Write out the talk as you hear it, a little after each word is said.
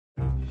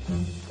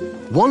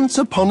Once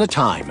upon a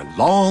time,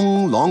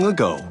 long, long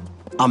ago,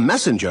 a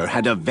messenger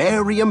had a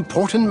very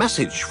important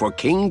message for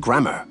King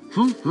Grammar.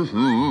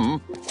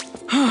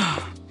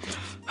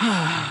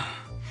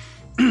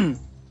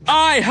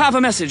 I have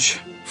a message.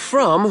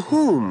 From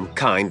whom,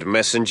 kind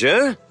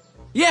messenger?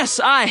 Yes,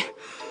 I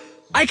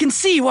can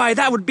see why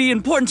that would be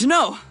important to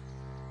know.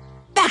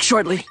 Back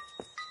shortly.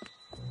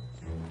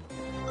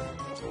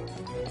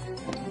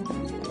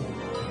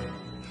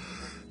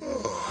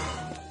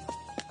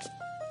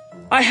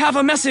 I have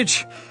a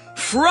message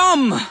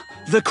from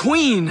the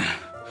Queen.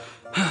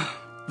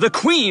 The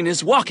Queen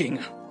is walking.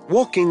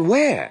 Walking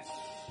where?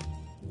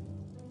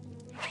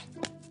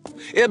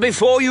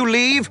 Before you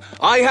leave,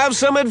 I have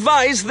some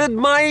advice that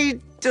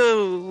might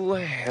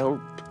help.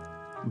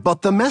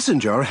 But the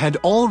messenger had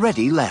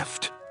already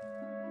left.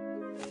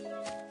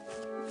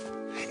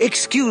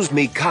 Excuse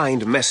me,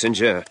 kind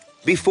messenger.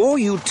 Before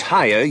you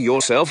tire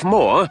yourself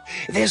more,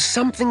 there's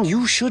something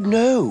you should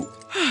know.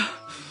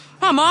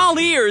 I'm all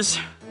ears.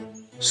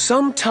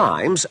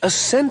 Sometimes a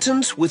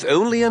sentence with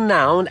only a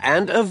noun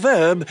and a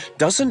verb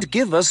doesn't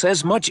give us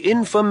as much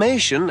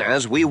information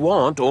as we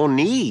want or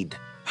need.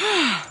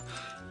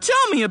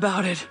 Tell me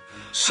about it.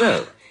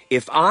 So,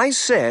 if I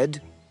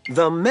said,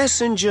 the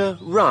messenger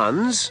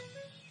runs,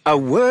 a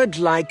word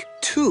like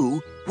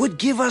to would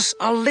give us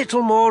a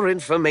little more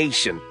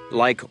information,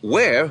 like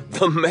where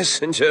the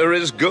messenger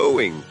is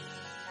going.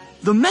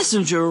 The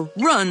messenger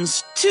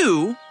runs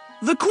to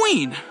the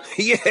Queen.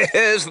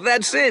 Yes,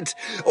 that's it.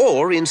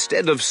 Or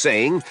instead of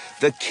saying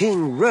the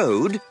king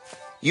rode,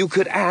 you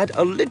could add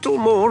a little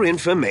more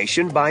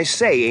information by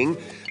saying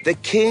the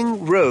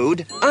king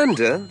rode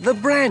under the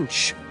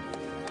branch.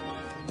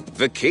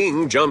 The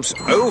king jumps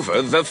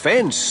over the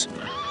fence.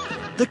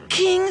 The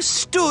king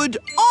stood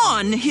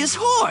on his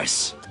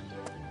horse.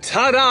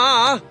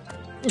 Ta-da!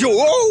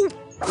 Whoa!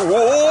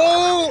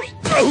 Whoa!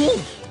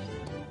 Oh!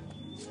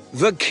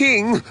 The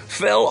king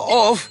fell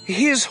off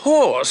his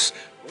horse.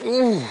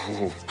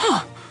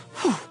 Huh.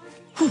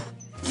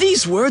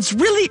 These words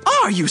really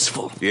are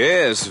useful.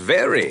 Yes,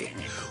 very.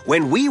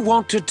 When we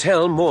want to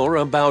tell more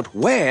about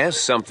where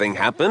something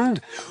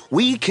happened,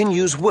 we can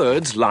use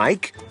words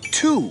like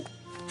to,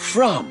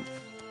 from,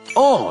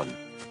 on,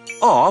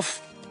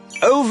 off,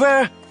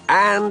 over,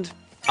 and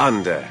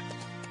under.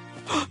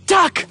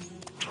 Duck!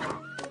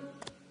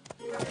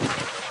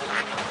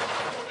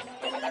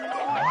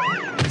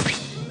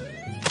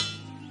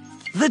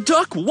 The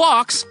duck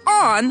walks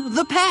on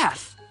the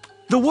path.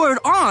 The word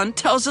on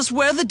tells us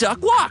where the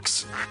duck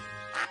walks.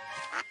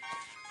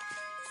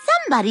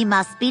 Somebody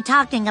must be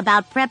talking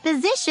about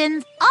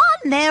prepositions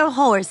on their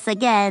horse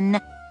again.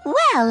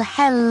 Well,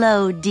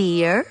 hello,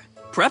 dear.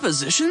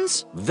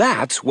 Prepositions?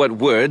 That's what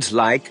words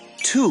like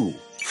to,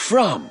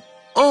 from,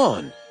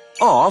 on,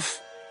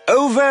 off,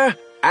 over,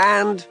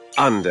 and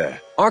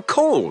under are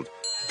called.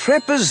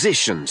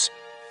 Prepositions.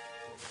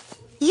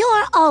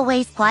 You're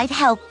always quite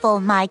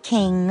helpful, my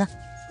king.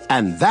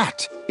 And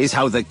that is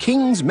how the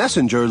king's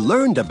messenger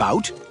learned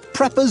about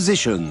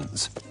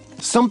prepositions.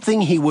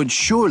 Something he would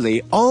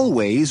surely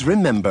always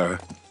remember.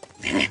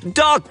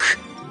 Duck!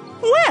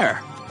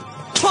 Where?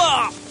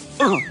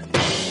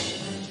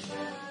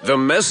 The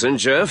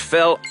messenger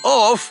fell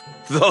off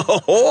the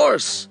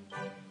horse.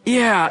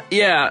 Yeah,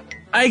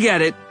 I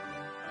get it.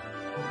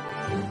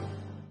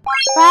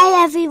 Bye,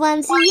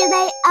 everyone. See you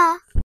later.